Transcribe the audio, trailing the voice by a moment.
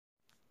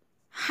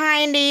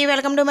Hi అండి,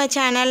 welcome to my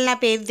channel. నా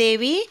పేరు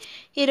దేవి.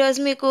 ఈరోజు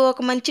మీకు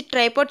ఒక మంచి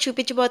ట్రైపాడ్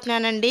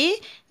చూపించబోతున్నానండి.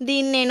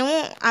 దీన్ని నేను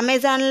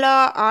అమెజాన్లో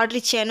ఆర్డర్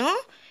ఇచ్చాను.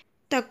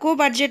 తక్కువ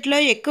బడ్జెట్లో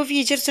ఎక్కువ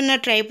ఫీచర్స్ ఉన్న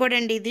ట్రైపాడ్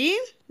అండి ఇది.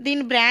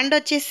 దీని బ్రాండ్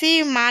వచ్చేసి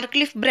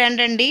మార్క్లిఫ్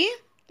బ్రాండ్ అండి.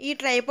 ఈ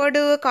ట్రైపాడ్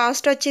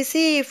కాస్ట్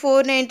వచ్చేసి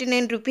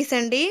 499 రూపీస్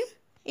అండి.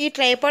 ఈ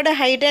ట్రైపాడ్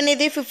హైట్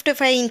అనేది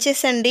 55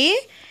 ఇంచెస్ అండి.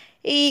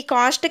 ఈ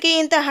కాస్ట్కి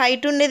ఇంత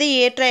హైట్ ఉండేది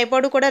ఏ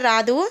ట్రైపాడ్ కూడా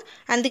రాదు,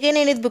 అందుకే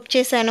నేను ఇది బుక్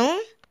చేశాను.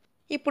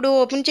 ఇప్పుడు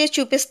ఓపెన్ చేసి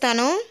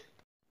చూపిస్తాను.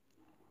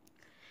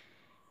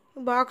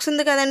 బాక్స్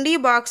ఉంది కదండి, ఈ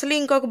బాక్స్లో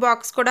ఇంకొక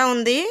బాక్స్ కూడా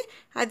ఉంది,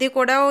 అది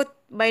కూడా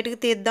బయటకు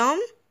తీద్దాం.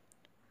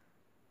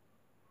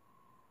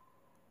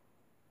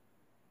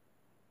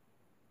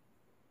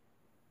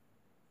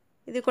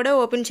 ఇది కూడా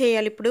ఓపెన్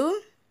చేయాలి ఇప్పుడు.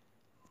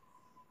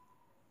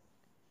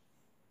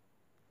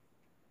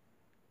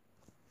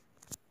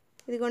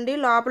 ఇదిగోండి,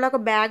 లోపల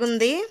ఒక బ్యాగ్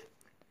ఉంది,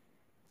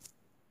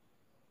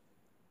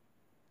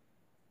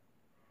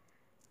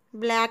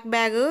 బ్లాక్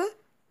బ్యాగ్.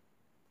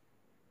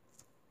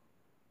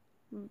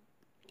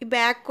 ఈ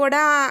బ్యాగ్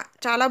కూడా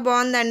చాలా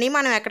బాగుందండి,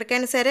 మనం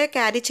ఎక్కడికైనా సరే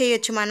క్యారీ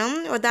చేయొచ్చు.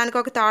 దానికి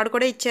ఒక తాడు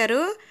కూడా ఇచ్చారు.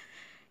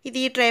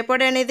 ఇది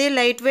ట్రైపాడ్ అనేది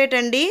లైట్ వెయిట్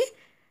అండి,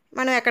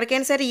 మనం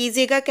ఎక్కడికైనా సరే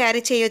ఈజీగా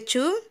క్యారీ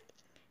చేయొచ్చు.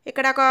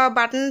 ఇక్కడ ఒక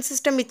బటన్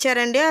సిస్టమ్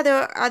ఇచ్చారండి,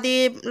 అది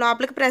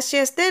లోపలికి ప్రెస్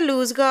చేస్తే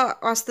లూజ్గా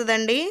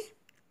వస్తుందండి.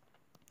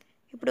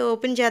 ఇప్పుడు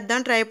ఓపెన్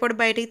చేద్దాం, ట్రైపాడ్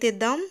బయటికి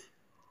తీద్దాం.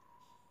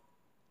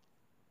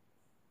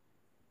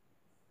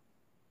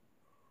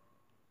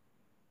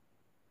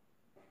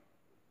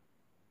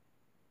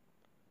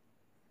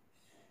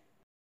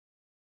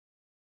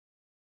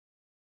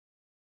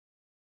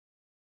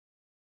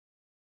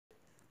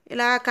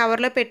 ఇలా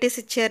కవర్లో పెట్టేసి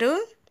ఇచ్చారు.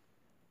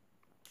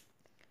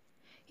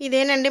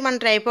 ఇదేనండి మన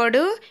ట్రైపాడ్.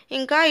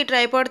 ఇంకా ఈ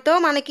ట్రైపాడ్తో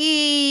మనకి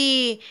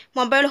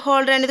మొబైల్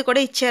హోల్డర్ అనేది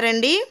కూడా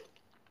ఇచ్చారండి.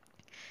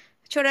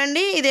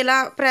 చూడండి, ఇది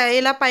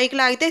ఇలా పైకి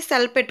లాగితే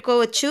సెల్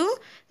పెట్టుకోవచ్చు.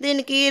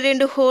 దీనికి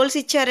 2 హోల్స్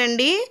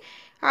ఇచ్చారండి.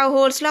 ఆ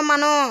హోల్స్లో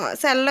మనం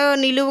సెల్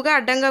నిలువుగా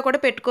అడ్డంగా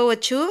కూడా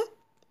పెట్టుకోవచ్చు.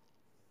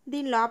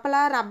 దీని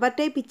లోపల రబ్బర్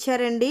టైప్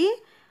ఇచ్చారండి,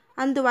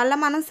 అందువల్ల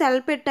మనం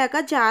సెల్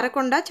పెట్టాక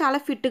జారకుండా చాలా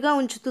ఫిట్గా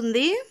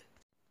ఉంచుతుంది.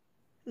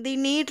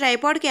 దీన్ని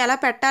ట్రైపాడ్కి ఎలా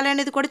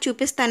పెట్టాలనేది కూడా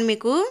చూపిస్తాను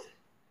మీకు.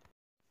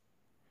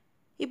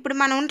 ఇప్పుడు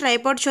మనం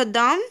ట్రైపాడ్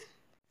చూద్దాం.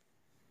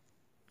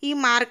 ఈ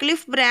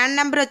మార్క్లిఫ్ బ్రాండ్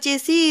నెంబర్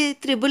వచ్చేసి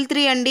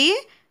 333 అండి,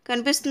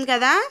 కనిపిస్తుంది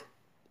కదా.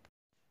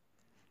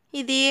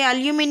 ఇది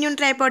అల్యూమినియం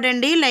ట్రైపాడ్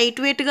అండి,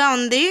 లైట్ వెయిట్గా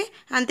ఉంది,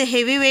 అంత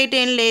హెవీ వెయిట్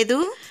ఏం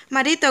లేదు.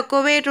 మరి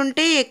తక్కువ వెయిట్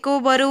ఉంటే ఎక్కువ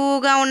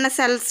బరువుగా ఉన్న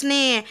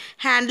సెల్స్ని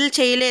హ్యాండిల్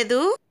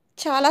చేయలేదు,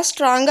 చాలా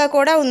స్ట్రాంగ్గా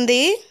కూడా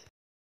ఉంది.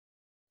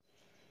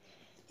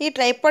 ఈ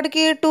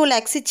ట్రైపాడ్కి 2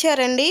 లెగ్స్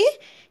ఇచ్చారండి.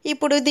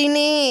 ఇప్పుడు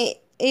దీన్ని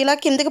ఇలా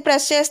కిందకి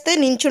ప్రెస్ చేస్తే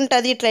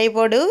నించుంటుంది ఈ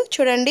ట్రైపాడ్.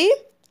 చూడండి,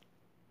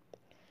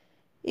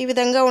 ఈ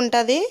విధంగా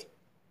ఉంటుంది.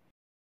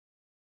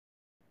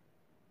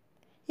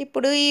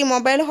 ఇప్పుడు ఈ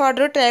మొబైల్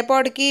హోల్డర్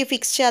ట్రైపాడ్కి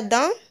ఫిక్స్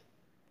చేద్దాం.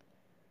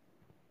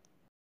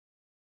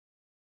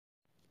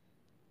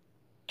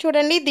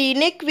 చూడండి,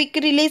 దీన్నే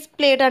క్విక్ రిలీజ్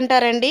ప్లేట్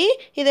అంటారండి.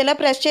 ఇది ఇలా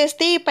ప్రెస్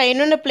చేస్తే ఈ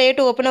పైన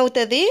ప్లేట్ ఓపెన్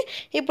అవుతుంది.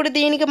 ఇప్పుడు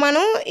దీనికి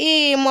మనం ఈ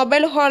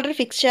మొబైల్ హోల్డర్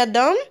ఫిక్స్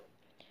చేద్దాం.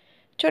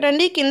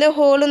 చూడండి, కింద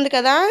హోల్ ఉంది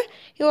కదా,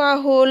 ఆ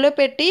హోల్లో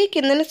పెట్టి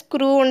కింద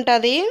స్క్రూ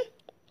ఉంటుంది.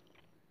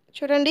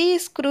 చూడండి, ఈ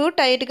స్క్రూ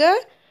టైట్గా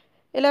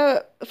ఇలా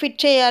ఫిట్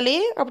చేయాలి,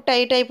 అప్పుడు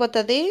టైట్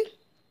అయిపోతుంది.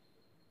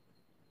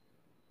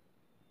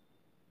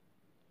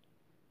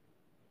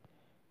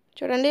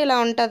 చూడండి, ఇలా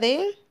ఉంటుంది.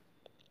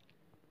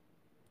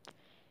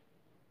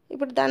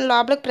 ఇప్పుడు దాని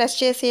లోపలికి ప్రెస్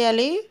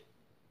చేసేయాలి.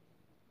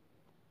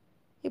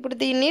 ఇప్పుడు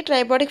దీన్ని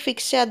ట్రైపాడ్కి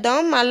ఫిక్స్ చేద్దాం.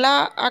 మళ్ళీ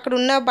అక్కడ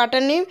ఉన్న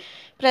బటన్ని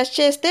ప్రెస్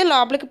చేస్తే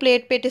లోపలికి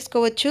ప్లేట్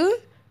పెట్టేసుకోవచ్చు.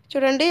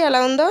 చూడండి ఎలా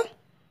ఉందో.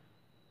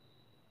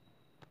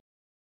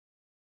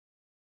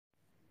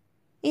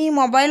 ఈ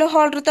మొబైల్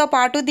హోల్డర్తో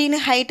పాటు దీని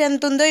హైట్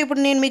ఎంత ఉందో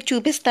ఇప్పుడు నేను మీకు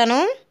చూపిస్తాను.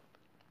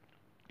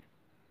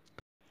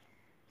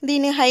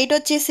 దీని హైట్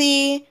వచ్చేసి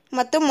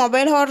మొత్తం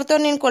మొబైల్ హోల్డర్తో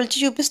నేను కొలిచి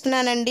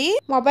చూపిస్తున్నానండి.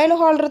 మొబైల్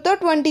హోల్డర్తో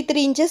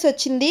 23 ఇంచెస్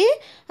వచ్చింది,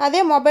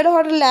 అదే మొబైల్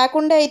హోల్డర్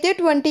లేకుండా అయితే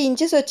 20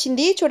 ఇంచెస్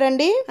వచ్చింది.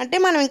 చూడండి, అంటే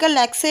మనం ఇంకా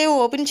లెగ్స్ ఏమి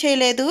ఓపెన్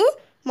చేయలేదు,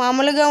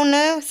 మామూలుగా ఉన్న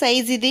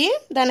సైజ్ ఇది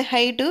దాని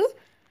హైటు.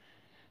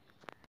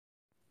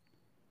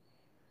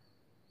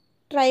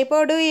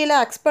 ట్రైపాడ్ ఇలా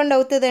ఎక్స్పాండ్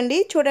అవుతుందండి,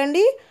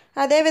 చూడండి.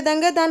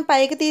 అదేవిధంగా దాని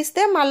పైకి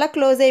తీస్తే మళ్ళీ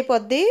క్లోజ్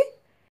అయిపోద్ది.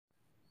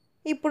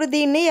 ఇప్పుడు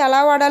దీన్ని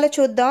ఎలా వాడాలో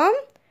చూద్దాం.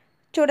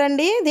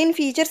 చూడండి, దీని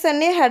ఫీచర్స్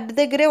అన్నీ హెడ్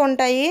దగ్గరే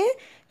ఉంటాయి.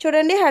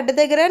 చూడండి, హెడ్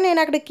దగ్గర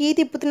నేను అక్కడ కీ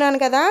తిప్పుతున్నాను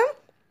కదా,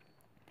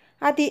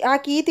 ఆ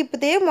కీ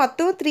తిప్పితే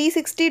మొత్తం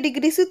 360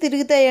 డిగ్రీస్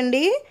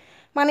తిరుగుతాయండి.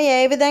 మనం ఏ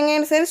విధంగా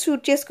అయినా సరే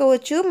షూట్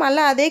చేసుకోవచ్చు.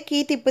 మళ్ళీ అదే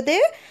కీ తిప్పితే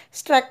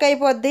స్ట్రక్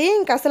అయిపోద్ది,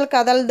 ఇంక అసలు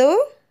కదలదు.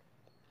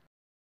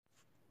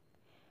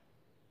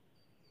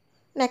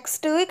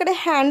 నెక్స్ట్ ఇక్కడ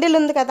హ్యాండిల్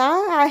ఉంది కదా,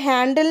 ఆ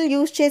హ్యాండిల్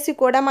యూజ్ చేసి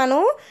కూడా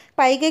మనం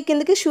పైకి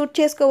కిందకి షూట్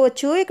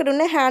చేసుకోవచ్చు. ఇక్కడ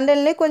ఉన్న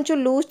హ్యాండిల్ని కొంచెం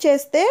లూజ్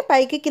చేస్తే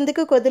పైకి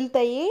కిందకి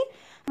కదులుతాయి.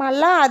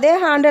 మళ్ళీ అదే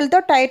హ్యాండిల్తో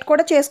టైట్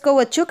కూడా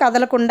చేసుకోవచ్చు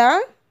కదలకుండా.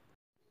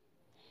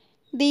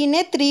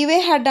 దీన్నే 3-వే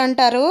హెడ్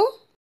అంటారు.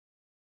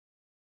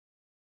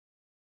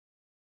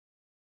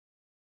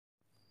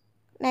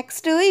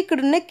 నెక్స్ట్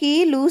ఇక్కడున్న కీ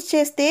లూజ్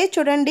చేస్తే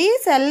చూడండి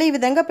సెల్ ఈ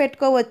విధంగా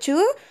పెట్టుకోవచ్చు.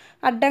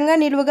 అడ్డంగా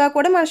నిలువుగా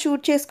కూడా మనం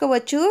షూట్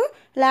చేసుకోవచ్చు.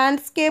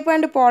 ల్యాండ్స్కేప్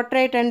అండ్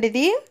పోర్ట్రైట్ అండి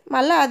ఇది.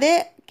 మళ్ళీ అదే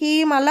కీ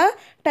మళ్ళీ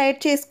టైట్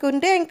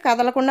చేసుకుంటే ఇంక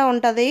కదలకుండా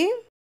ఉంటుంది.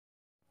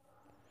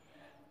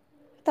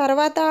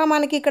 తర్వాత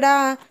మనకి ఇక్కడ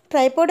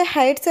ట్రైపాడ్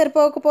హైట్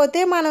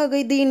సరిపోకపోతే మనం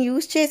దీన్ని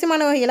యూస్ చేసి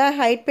మనం ఇలా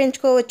హైట్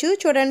పెంచుకోవచ్చు.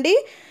 చూడండి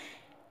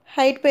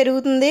హైట్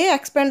పెరుగుతుంది,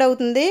 ఎక్స్పాండ్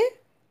అవుతుంది.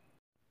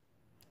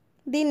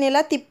 దీన్ని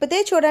ఇలా తిప్పితే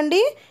చూడండి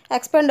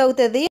ఎక్స్పాండ్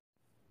అవుతుంది.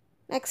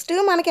 నెక్స్ట్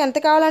మనకి ఎంత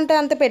కావాలంటే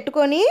అంత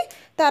పెట్టుకొని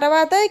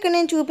తర్వాత ఇక్కడ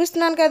నేను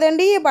చూపిస్తున్నాను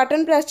కదండి, ఈ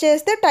బటన్ ప్రెస్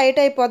చేస్తే టైట్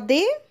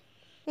అయిపోద్ది,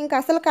 ఇంక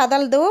అసలు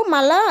కదలదు.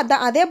 మళ్ళీ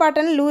అదే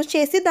బటన్ లూజ్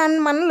చేసి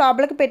దాన్ని మనం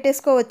లోపలికి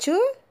పెట్టేసుకోవచ్చు.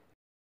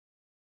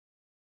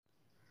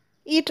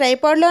 ఈ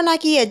ట్రైపాడ్లో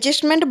నాకు ఈ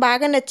అడ్జస్ట్మెంట్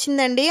బాగా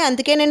నచ్చిందండి,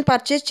 అందుకే నేను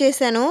పర్చేస్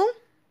చేశాను.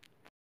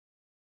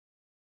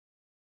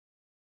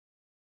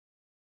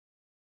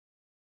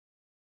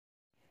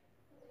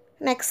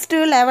 నెక్స్ట్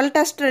లెవెల్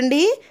టెస్టర్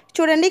అండి.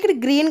 చూడండి ఇక్కడ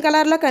గ్రీన్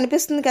కలర్లో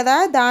కనిపిస్తుంది కదా,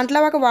 దాంట్లో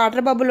ఒక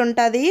వాటర్ బబుల్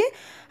ఉంటుంది.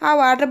 ఆ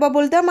వాటర్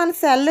బబుల్తో మన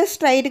సెల్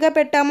స్ట్రైట్గా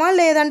పెట్టామో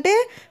లేదంటే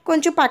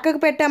కొంచెం పక్కకు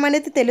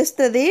పెట్టామనేది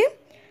తెలుస్తుంది.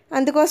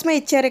 అందుకోసమే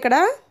ఇచ్చారు ఇక్కడ.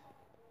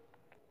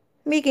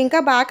 మీకు ఇంకా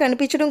బాగా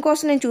కనిపించడం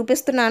కోసం నేను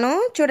చూపిస్తున్నాను.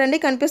 చూడండి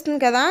కనిపిస్తుంది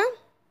కదా,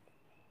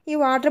 ఈ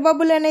వాటర్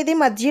బబుల్ అనేది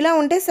మధ్యలో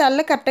ఉంటే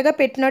సెల్ కరెక్ట్గా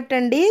పెట్టినట్టు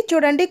అండి.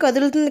 చూడండి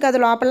కదులుతుంది కదా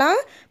లోపల,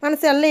 మన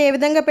సెల్ ఏ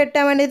విధంగా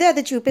పెట్టామనేది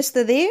అది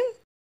చూపిస్తుంది.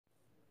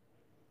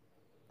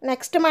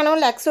 నెక్స్ట్ మనం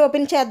లెగ్స్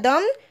ఓపెన్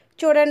చేద్దాం.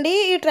 చూడండి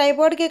ఈ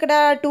ట్రైపాడ్కి ఇక్కడ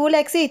 2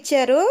 లెగ్స్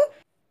ఇచ్చారు.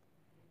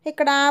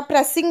 ఇక్కడ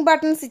ప్రెస్సింగ్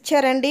బటన్స్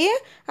ఇచ్చారండి.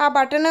 ఆ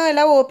బటన్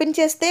ఇలా ఓపెన్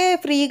చేస్తే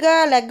ఫ్రీగా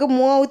లెగ్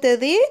మూవ్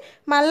అవుతుంది.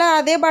 మళ్ళీ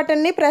అదే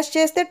బటన్ని ప్రెస్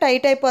చేస్తే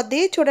టైట్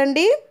అయిపోద్ది.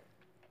 చూడండి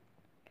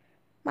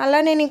మళ్ళీ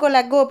నేను ఇంకో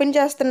లెగ్ ఓపెన్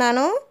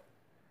చేస్తున్నాను.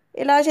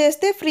 ఇలా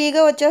చేస్తే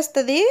ఫ్రీగా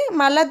వచ్చేస్తుంది.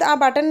 మళ్ళీ ఆ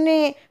బటన్ని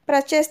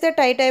ప్రెస్ చేస్తే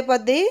టైట్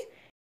అయిపోద్ది.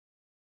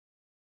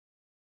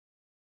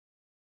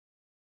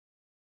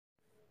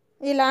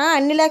 ఇలా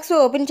అన్ని లెగ్స్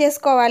ఓపెన్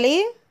చేసుకోవాలి.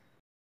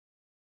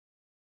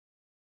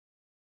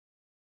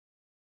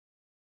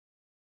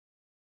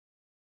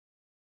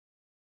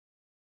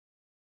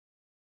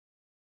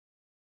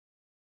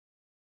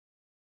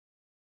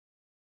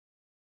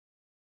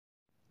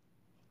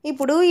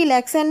 ఇప్పుడు ఈ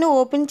లెగ్స్ అన్ని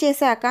ఓపెన్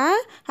చేశాక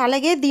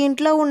అలాగే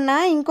దీంట్లో ఉన్న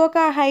ఇంకొక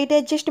హైట్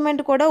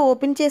అడ్జస్ట్మెంట్ కూడా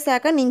ఓపెన్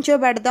చేశాక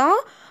నించోబెడదాం.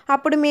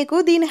 అప్పుడు మీకు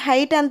దీని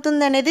హైట్ ఎంత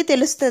ఉందనేది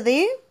తెలుస్తుంది.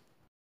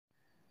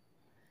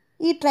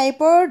 ఈ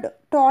ట్రైపాడ్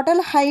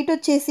టోటల్ హైట్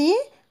వచ్చేసి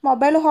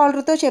మొబైల్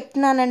హోల్డర్తో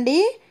చెప్తున్నానండి,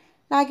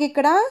 నాకు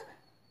ఇక్కడ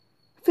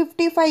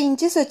 55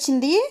 ఇంచెస్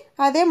వచ్చింది.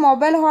 అదే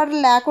మొబైల్ హోల్డర్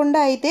లేకుండా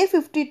అయితే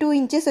 52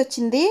 ఇంచెస్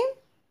వచ్చింది.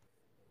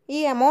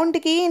 ఈ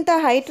అమౌంట్కి ఇంత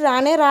హైట్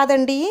రానే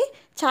రాదండి.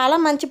 చాలా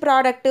మంచి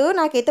ప్రోడక్ట్,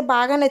 నాకైతే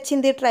బాగా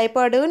నచ్చింది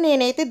ట్రైపాడ్.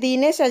 నేనైతే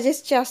దీన్నే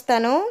సజెస్ట్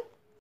చేస్తాను.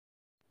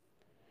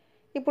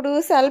 ఇప్పుడు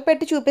సెల్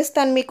పెట్టి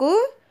చూపిస్తాను మీకు.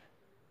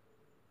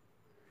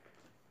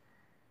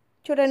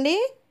 చూడండి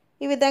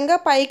ఈ విధంగా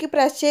పైకి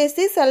ప్రెస్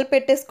చేసి సెల్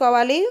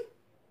పెట్టేసుకోవాలి.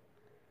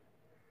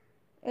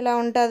 ఇలా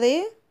ఉంటుంది.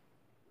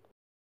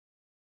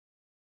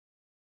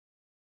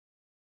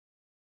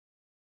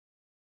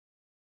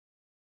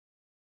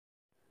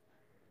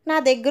 నా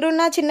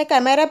దగ్గరున్న చిన్న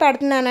కెమెరా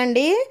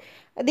పెడుతున్నానండి.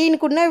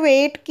 దీనికి ఉన్న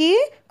వెయిట్కి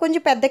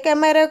కొంచెం పెద్ద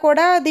కెమెరా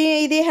కూడా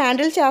ఇది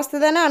హ్యాండిల్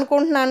చేస్తుందని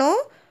అనుకుంటున్నాను.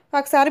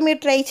 ఒకసారి మీరు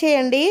ట్రై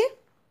చేయండి.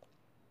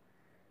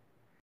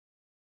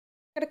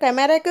 ఇక్కడ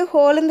కెమెరాకి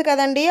హోల్ ఉంది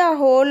కదండి, ఆ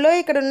హోల్లో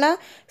ఇక్కడున్న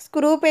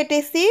స్క్రూ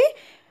పెట్టేసి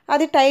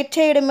అది టైట్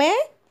చేయడమే.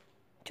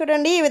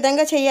 చూడండి ఈ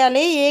విధంగా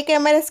చేయాలి. ఏ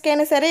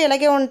కెమెరాస్కైనా సరే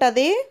ఇలాగే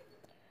ఉంటుంది.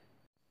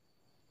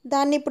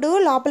 దాన్ని ఇప్పుడు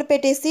లోపల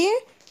పెట్టేసి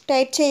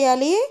టైట్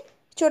చేయాలి.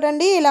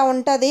 చూడండి ఇలా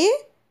ఉంటుంది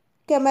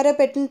కెమెరా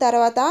పెట్టిన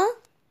తర్వాత.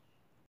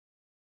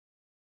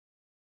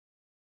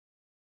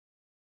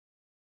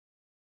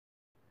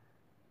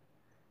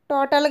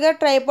 టోటల్గా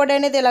ట్రైపాడ్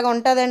అనేది ఇలాగ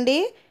ఉంటుందండి.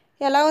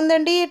 ఎలా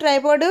ఉందండి ఈ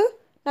ట్రైపాడ్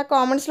నా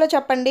కామెంట్స్లో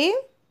చెప్పండి.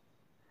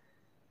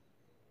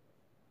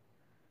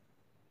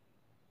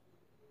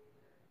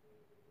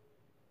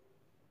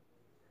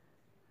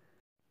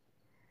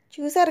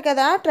 చూసారు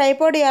కదా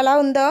ట్రైపాడ్ ఎలా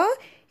ఉందో.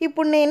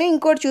 ఇప్పుడు నేను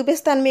ఇంకోటి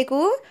చూపిస్తాను మీకు.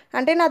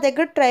 అంటే నా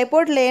దగ్గర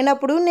ట్రైపాడ్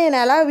లేనప్పుడు నేను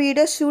ఎలా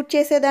వీడియోస్ షూట్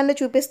చేసేదాన్ని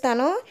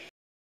చూపిస్తాను.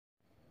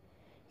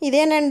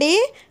 ఇదేనండి,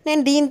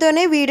 నేను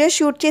దీంతోనే వీడియో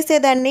షూట్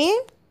చేసేదాన్ని.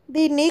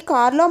 దీన్ని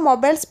కార్లో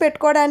మొబైల్స్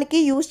పెట్టుకోవడానికి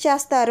యూజ్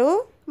చేస్తారు.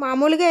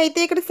 మామూలుగా అయితే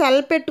ఇక్కడ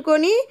సెల్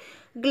పెట్టుకొని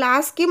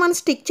గ్లాస్కి మనం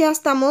స్టిక్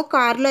చేస్తాము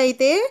కార్లో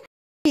అయితే.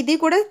 ఇది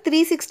కూడా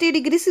 360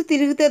 డిగ్రీస్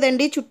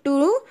తిరుగుతుందండి చుట్టూ.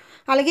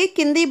 అలాగే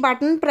కింద ఈ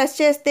బటన్ ప్రెస్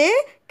చేస్తే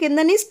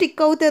కిందని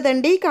స్టిక్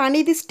అవుతుందండి, కానీ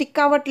ఇది స్టిక్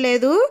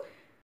అవ్వట్లేదు.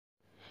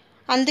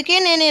 అందుకే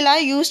నేను ఇలా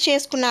యూజ్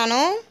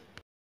చేసుకున్నాను.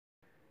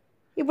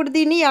 ఇప్పుడు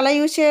దీన్ని ఎలా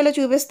యూజ్ చేయాలో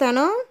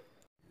చూపిస్తాను.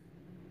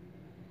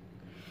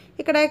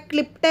 ఇక్కడ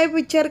క్లిప్ టైప్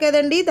ఇచ్చారు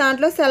కదండి,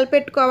 దాంట్లో సెల్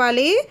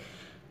పెట్టుకోవాలి.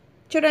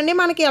 చూడండి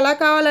మనకి ఎలా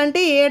కావాలంటే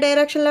ఏ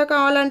డైరెక్షన్లో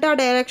కావాలంటే ఆ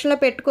డైరెక్షన్లో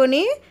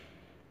పెట్టుకొని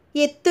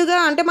ఎత్తుగా,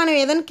 అంటే మనం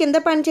ఏదైనా కింద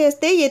పని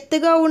చేస్తే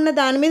ఎత్తుగా ఉన్న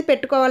దాని మీద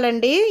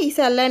పెట్టుకోవాలండి ఈ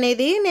సెల్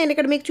అనేది. నేను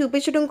ఇక్కడ మీకు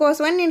చూపించడం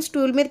కోసమని నేను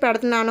స్టూల్ మీద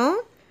పెడుతున్నాను.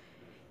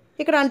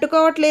 ఇక్కడ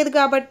అంటుకోవట్లేదు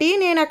కాబట్టి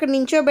నేను అక్కడ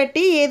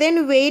నించోబెట్టి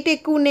ఏదైనా వెయిట్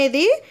ఎక్కువ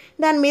ఉండేది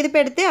దాని మీద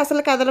పెడితే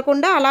అసలు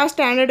కదలకుండా అలా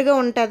స్టాండర్డ్గా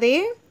ఉంటుంది.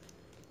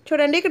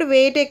 చూడండి ఇక్కడ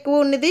వెయిట్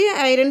ఎక్కువ ఉన్నది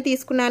ఐరన్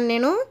తీసుకున్నాను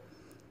నేను.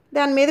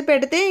 దాని మీద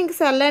పెడితే ఇంక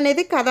సెల్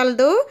అనేది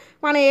కదలదు.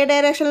 మనం ఏ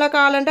డైరెక్షన్లో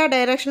కావాలంటే ఆ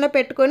డైరెక్షన్లో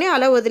పెట్టుకొని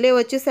అలా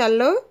వదిలేయవచ్చు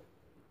సెల్.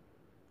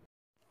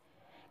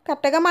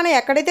 కరెక్ట్గా మనం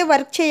ఎక్కడైతే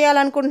వర్క్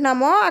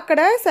చేయాలనుకుంటున్నామో అక్కడ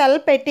సెల్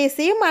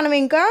పెట్టేసి మనం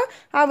ఇంకా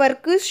ఆ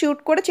వర్క్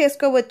షూట్ కూడా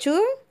చేసుకోవచ్చు.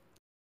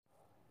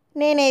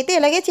 నేనైతే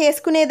ఇలాగే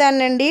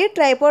చేసుకునేదాన్నండి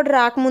ట్రైపాడ్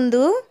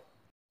రాకముందు.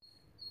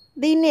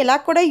 దీన్ని ఇలా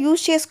కూడా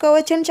యూజ్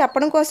చేసుకోవచ్చు అని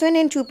చెప్పడం కోసమే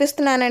నేను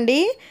చూపిస్తున్నానండి.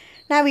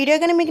 నా వీడియో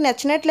కానీ మీకు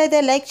నచ్చినట్లయితే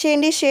లైక్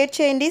చేయండి, షేర్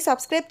చేయండి,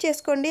 సబ్స్క్రైబ్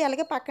చేసుకోండి.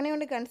 అలాగే పక్కనే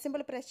ఉండే గంట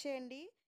సింబల్ ప్రెస్ చేయండి.